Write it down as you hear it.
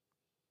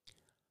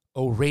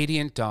O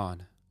radiant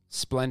dawn,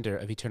 splendor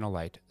of eternal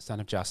light,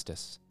 Son of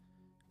justice,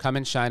 come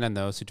and shine on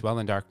those who dwell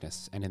in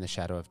darkness and in the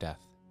shadow of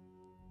death.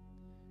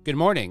 Good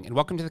morning, and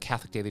welcome to the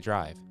Catholic Daily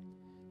Drive.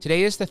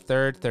 Today is the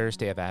third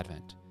Thursday of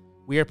Advent.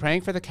 We are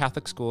praying for the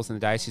Catholic schools in the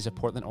Diocese of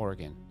Portland,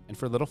 Oregon, and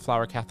for Little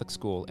Flower Catholic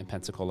School in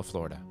Pensacola,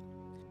 Florida.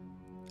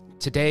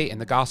 Today in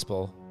the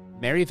Gospel,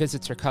 Mary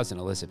visits her cousin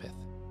Elizabeth.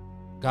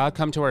 God,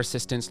 come to our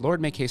assistance.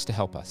 Lord, make haste to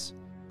help us.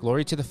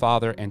 Glory to the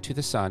Father, and to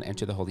the Son, and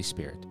to the Holy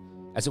Spirit,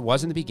 as it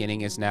was in the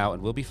beginning, is now,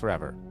 and will be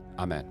forever.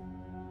 Amen.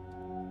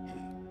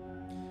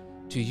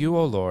 To you,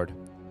 O Lord,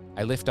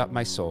 I lift up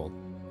my soul.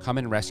 Come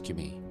and rescue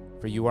me,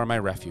 for you are my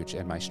refuge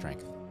and my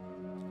strength.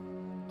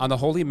 On the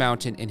holy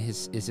mountain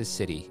is his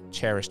city,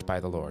 cherished by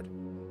the Lord.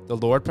 The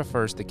Lord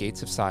prefers the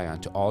gates of Sion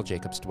to all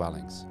Jacob's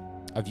dwellings.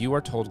 Of you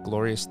are told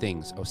glorious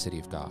things, O city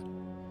of God.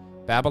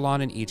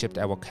 Babylon and Egypt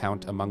I will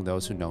count among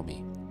those who know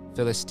me.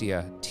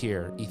 Philistia,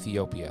 Tyre,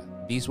 Ethiopia,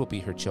 these will be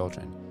her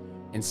children.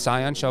 And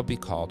Sion shall be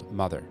called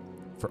Mother,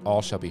 for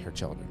all shall be her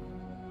children.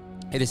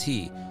 It is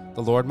he,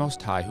 the Lord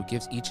Most High, who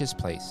gives each his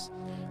place.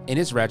 In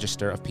his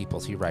register of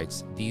peoples he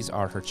writes, these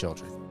are her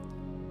children.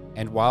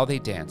 And while they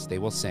dance, they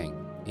will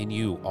sing, in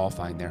you all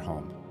find their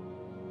home.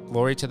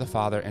 Glory to the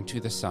Father, and to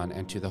the Son,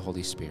 and to the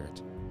Holy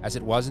Spirit, as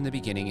it was in the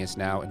beginning, is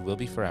now, and will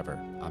be forever.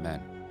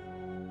 Amen.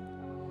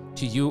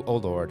 To you, O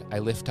Lord, I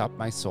lift up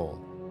my soul.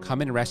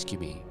 Come and rescue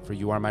me, for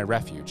you are my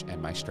refuge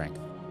and my strength.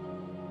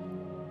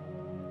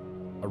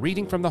 A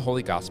reading from the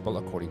Holy Gospel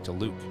according to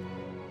Luke.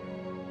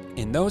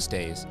 In those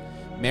days,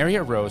 Mary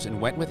arose and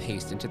went with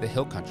haste into the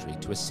hill country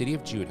to a city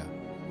of Judah,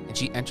 and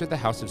she entered the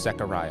house of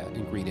Zechariah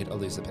and greeted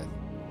Elizabeth.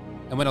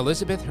 And when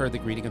Elizabeth heard the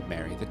greeting of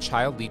Mary, the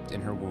child leaped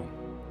in her womb.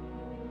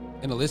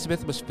 And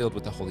Elizabeth was filled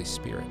with the Holy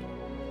Spirit,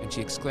 and she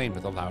exclaimed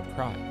with a loud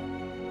cry,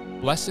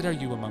 Blessed are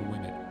you among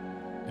women,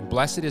 and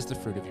blessed is the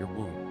fruit of your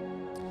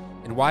womb.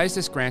 And why is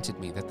this granted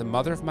me, that the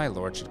mother of my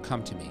Lord should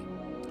come to me?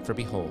 For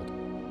behold,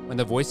 when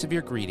the voice of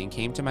your greeting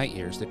came to my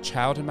ears, the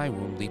child in my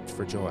womb leaped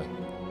for joy.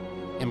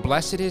 And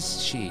blessed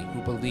is she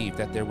who believed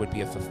that there would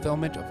be a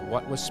fulfillment of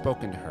what was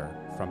spoken to her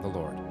from the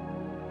Lord.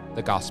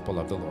 The Gospel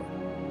of the Lord.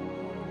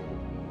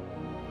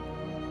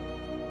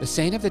 The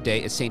saint of the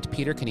day is Saint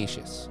Peter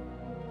Canisius.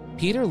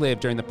 Peter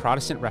lived during the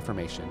Protestant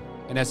Reformation,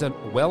 and as a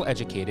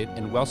well-educated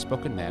and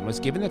well-spoken man was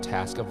given the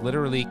task of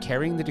literally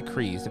carrying the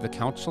decrees of the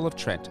Council of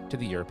Trent to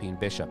the European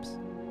bishops.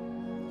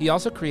 He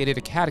also created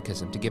a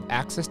catechism to give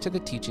access to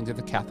the teachings of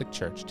the Catholic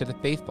Church to the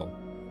faithful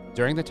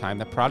during the time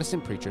that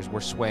Protestant preachers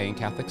were swaying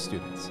Catholic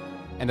students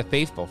and the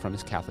faithful from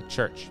his Catholic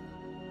Church.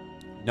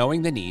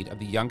 Knowing the need of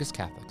the youngest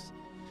Catholics,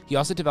 he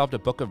also developed a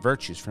book of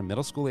virtues for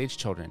middle school-aged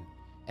children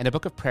and a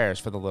book of prayers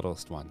for the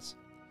littlest ones.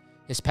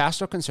 His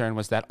pastoral concern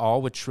was that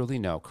all would truly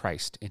know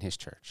Christ in his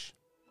church.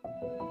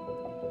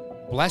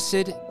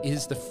 Blessed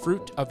is the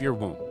fruit of your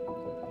womb.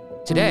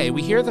 Today,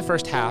 we hear the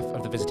first half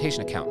of the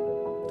visitation account.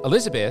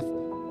 Elizabeth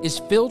is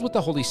filled with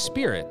the Holy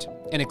Spirit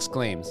and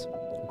exclaims,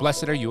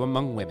 Blessed are you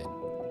among women,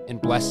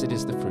 and blessed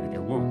is the fruit of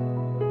your womb.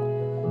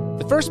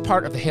 The first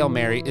part of the Hail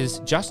Mary is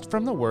just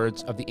from the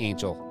words of the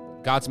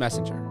angel, God's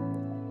messenger.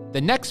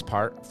 The next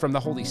part from the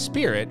Holy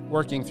Spirit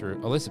working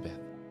through Elizabeth.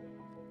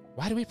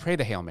 Why do we pray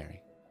the Hail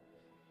Mary?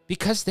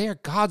 Because they are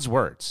God's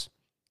words.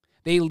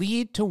 They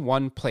lead to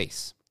one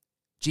place,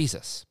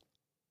 Jesus.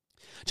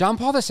 John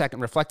Paul II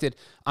reflected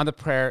on the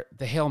prayer,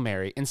 the Hail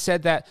Mary, and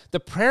said that the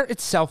prayer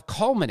itself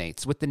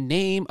culminates with the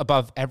name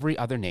above every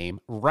other name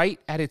right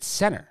at its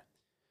center.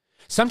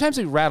 Sometimes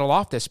we rattle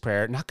off this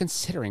prayer, not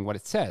considering what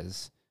it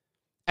says.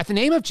 At the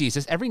name of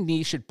Jesus, every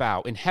knee should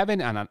bow in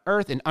heaven and on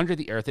earth and under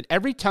the earth, and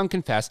every tongue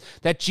confess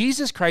that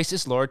Jesus Christ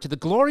is Lord to the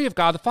glory of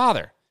God the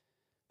Father.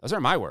 Those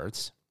aren't my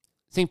words.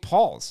 St.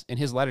 Paul's in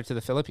his letter to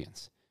the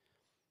Philippians.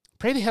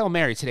 Pray the Hail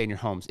Mary today in your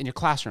homes, in your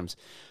classrooms,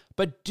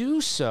 but do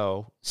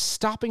so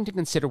stopping to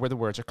consider where the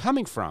words are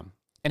coming from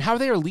and how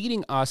they are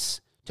leading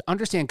us to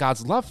understand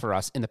God's love for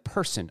us in the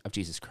person of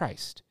Jesus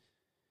Christ.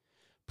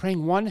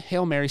 Praying one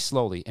Hail Mary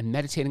slowly and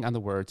meditating on the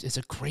words is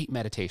a great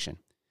meditation.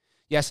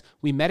 Yes,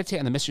 we meditate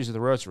on the mysteries of the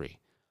Rosary,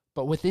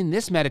 but within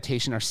this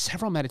meditation are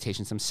several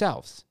meditations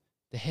themselves,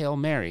 the Hail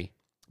Mary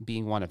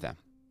being one of them.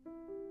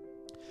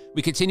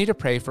 We continue to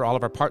pray for all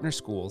of our partner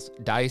schools,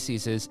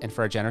 dioceses, and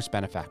for our generous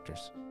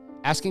benefactors,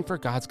 asking for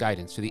God's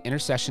guidance through the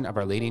intercession of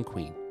Our Lady and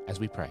Queen as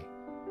we pray.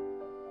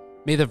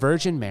 May the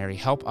Virgin Mary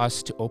help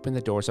us to open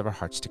the doors of our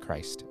hearts to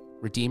Christ,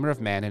 Redeemer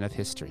of man and of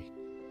history.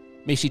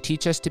 May she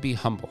teach us to be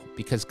humble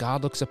because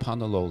God looks upon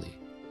the lowly.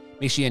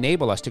 May she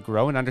enable us to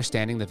grow in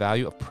understanding the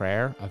value of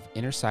prayer, of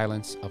inner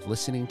silence, of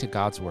listening to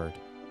God's word.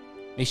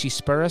 May she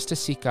spur us to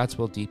seek God's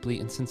will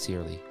deeply and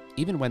sincerely,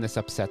 even when this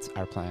upsets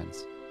our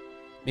plans.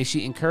 May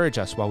she encourage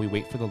us while we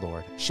wait for the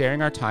Lord,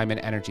 sharing our time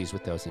and energies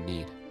with those in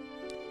need.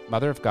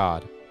 Mother of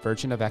God,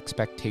 Virgin of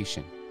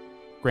expectation,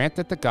 grant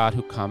that the God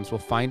who comes will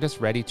find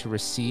us ready to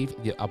receive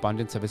the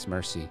abundance of his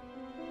mercy.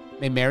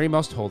 May Mary,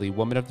 Most Holy,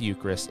 Woman of the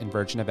Eucharist and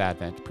Virgin of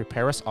Advent,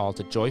 prepare us all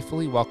to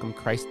joyfully welcome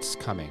Christ's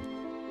coming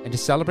and to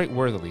celebrate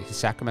worthily his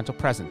sacramental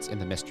presence in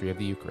the mystery of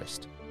the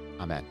Eucharist.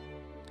 Amen.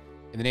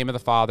 In the name of the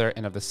Father,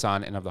 and of the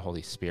Son, and of the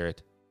Holy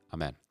Spirit.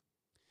 Amen.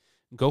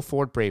 Go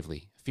forward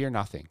bravely. Fear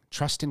nothing.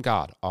 Trust in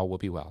God. All will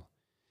be well.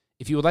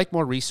 If you would like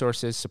more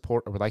resources,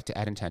 support, or would like to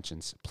add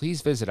intentions,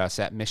 please visit us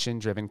at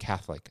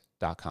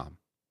missiondrivencatholic.com.